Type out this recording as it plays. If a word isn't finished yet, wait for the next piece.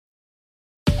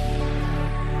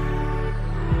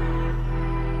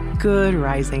Good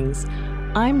risings.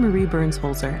 I'm Marie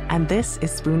Burns-Holzer, and this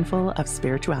is Spoonful of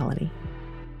Spirituality.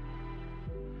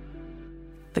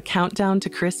 The countdown to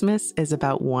Christmas is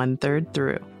about 1/3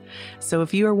 through. So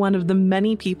if you are one of the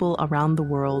many people around the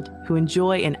world who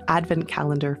enjoy an advent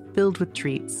calendar filled with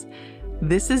treats,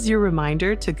 this is your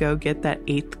reminder to go get that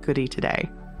 8th goodie today.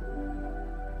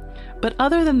 But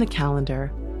other than the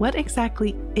calendar, what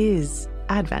exactly is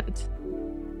Advent?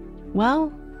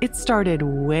 Well, it started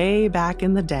way back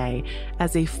in the day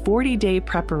as a 40-day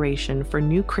preparation for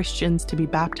new Christians to be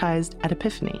baptized at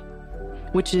Epiphany,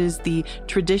 which is the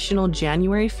traditional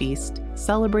January feast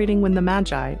celebrating when the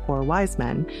Magi, or wise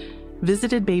men,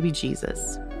 visited baby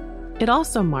Jesus. It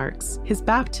also marks his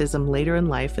baptism later in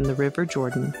life in the River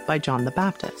Jordan by John the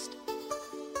Baptist.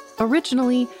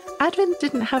 Originally, Advent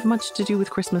didn't have much to do with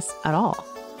Christmas at all,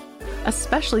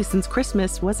 especially since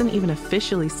Christmas wasn't even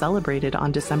officially celebrated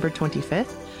on December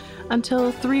 25th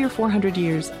until 300 or 400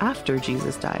 years after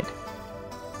Jesus died.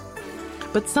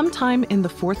 But sometime in the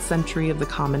 4th century of the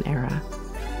Common Era,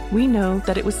 we know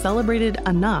that it was celebrated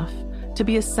enough to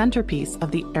be a centerpiece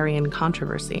of the Arian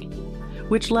controversy,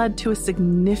 which led to a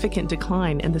significant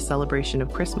decline in the celebration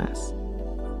of Christmas.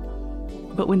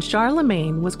 But when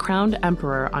Charlemagne was crowned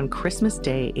emperor on Christmas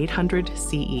Day 800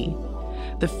 CE,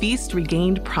 the feast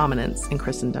regained prominence in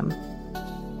Christendom.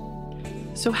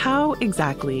 So how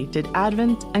exactly did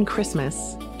Advent and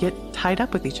Christmas get tied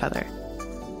up with each other?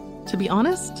 To be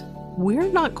honest,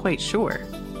 we're not quite sure.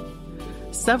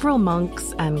 Several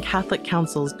monks and Catholic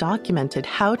councils documented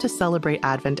how to celebrate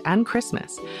Advent and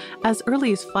Christmas as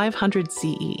early as 500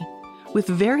 CE, with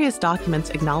various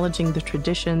documents acknowledging the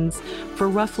traditions for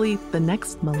roughly the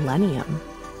next millennium.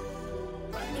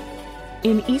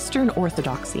 In Eastern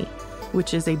Orthodoxy,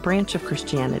 which is a branch of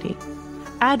Christianity,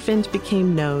 Advent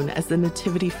became known as the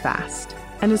Nativity Fast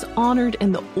and is honored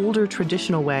in the older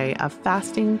traditional way of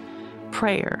fasting,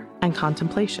 prayer, and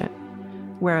contemplation.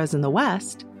 Whereas in the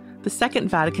West, the Second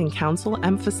Vatican Council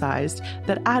emphasized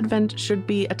that Advent should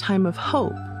be a time of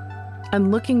hope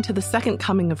and looking to the second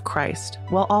coming of Christ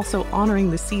while also honoring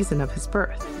the season of his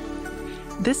birth.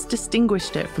 This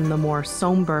distinguished it from the more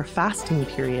somber fasting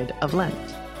period of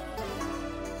Lent.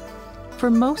 For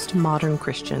most modern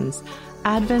Christians,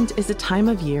 Advent is a time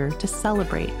of year to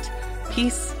celebrate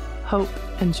peace, hope,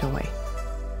 and joy.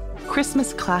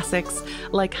 Christmas classics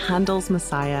like Handel's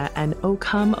Messiah and O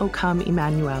Come,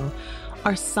 Emmanuel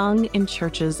are sung in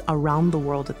churches around the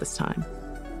world at this time.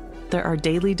 There are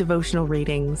daily devotional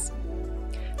readings,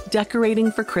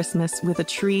 decorating for Christmas with a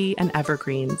tree and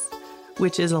evergreens,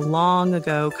 which is a long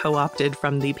ago co-opted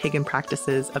from the pagan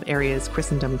practices of areas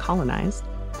Christendom colonized,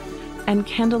 and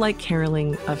candlelight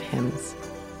caroling of hymns.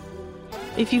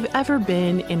 If you've ever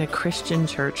been in a Christian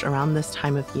church around this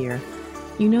time of year,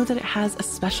 you know that it has a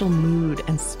special mood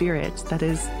and spirit that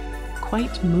is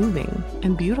quite moving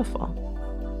and beautiful.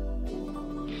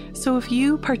 So if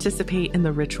you participate in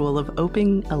the ritual of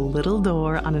opening a little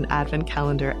door on an Advent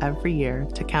calendar every year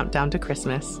to count down to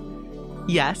Christmas,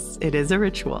 yes, it is a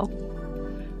ritual.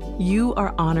 You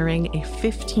are honoring a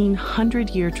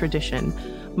 1,500-year tradition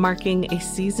marking a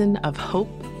season of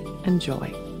hope and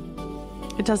joy.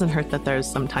 It doesn't hurt that there's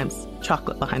sometimes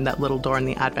chocolate behind that little door in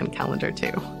the Advent calendar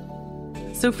too.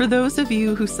 So for those of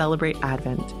you who celebrate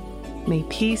Advent, may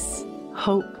peace,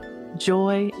 hope,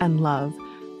 joy, and love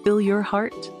fill your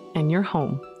heart and your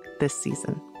home this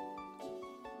season.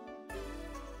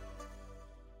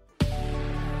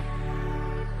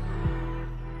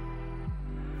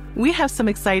 We have some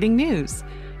exciting news.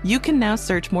 You can now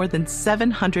search more than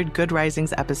 700 Good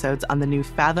Risings episodes on the new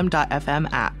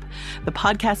Fathom.fm app, the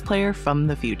podcast player from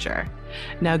the future.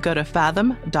 Now go to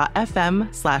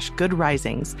fathom.fm/Good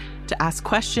Risings to ask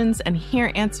questions and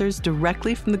hear answers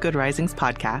directly from the Good Risings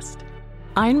podcast.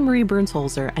 I'm Marie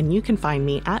Burns-Holzer, and you can find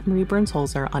me at Marie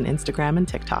Burns-Holzer on Instagram and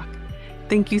TikTok.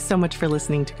 Thank you so much for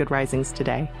listening to Good Risings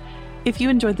today. If you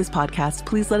enjoyed this podcast,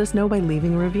 please let us know by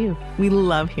leaving a review. We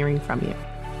love hearing from you.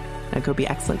 Now go be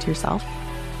excellent to yourself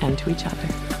and to each other.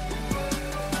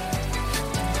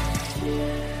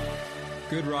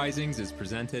 Good Risings is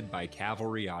presented by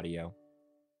Cavalry Audio.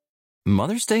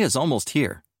 Mother's Day is almost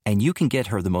here, and you can get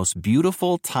her the most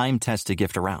beautiful time-tested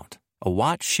gift around. A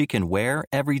watch she can wear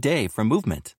every day from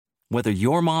Movement. Whether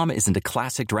your mom is into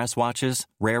classic dress watches,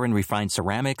 rare and refined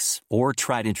ceramics, or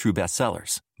tried and true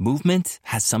bestsellers, Movement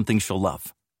has something she'll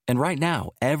love. And right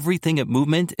now, everything at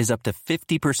Movement is up to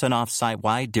 50% off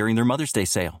site-wide during their Mother's Day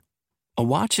sale. A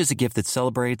watch is a gift that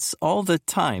celebrates all the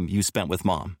time you spent with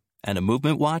mom. And a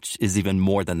Movement watch is even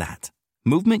more than that.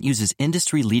 Movement uses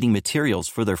industry-leading materials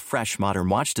for their fresh, modern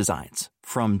watch designs,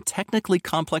 from technically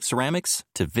complex ceramics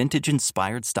to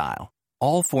vintage-inspired style.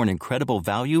 All for an incredible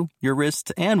value your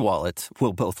wrist and wallet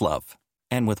will both love.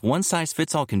 And with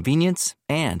one-size-fits-all convenience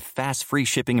and fast free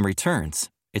shipping and returns,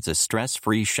 it's a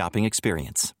stress-free shopping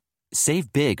experience.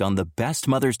 Save big on the best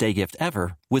Mother's Day gift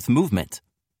ever with Movement.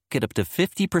 Get up to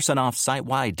 50% off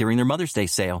site-wide during their Mother's Day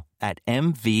sale at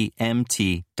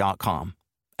MVMT.com.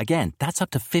 Again, that's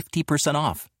up to 50%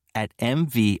 off at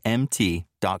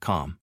MVMT.com.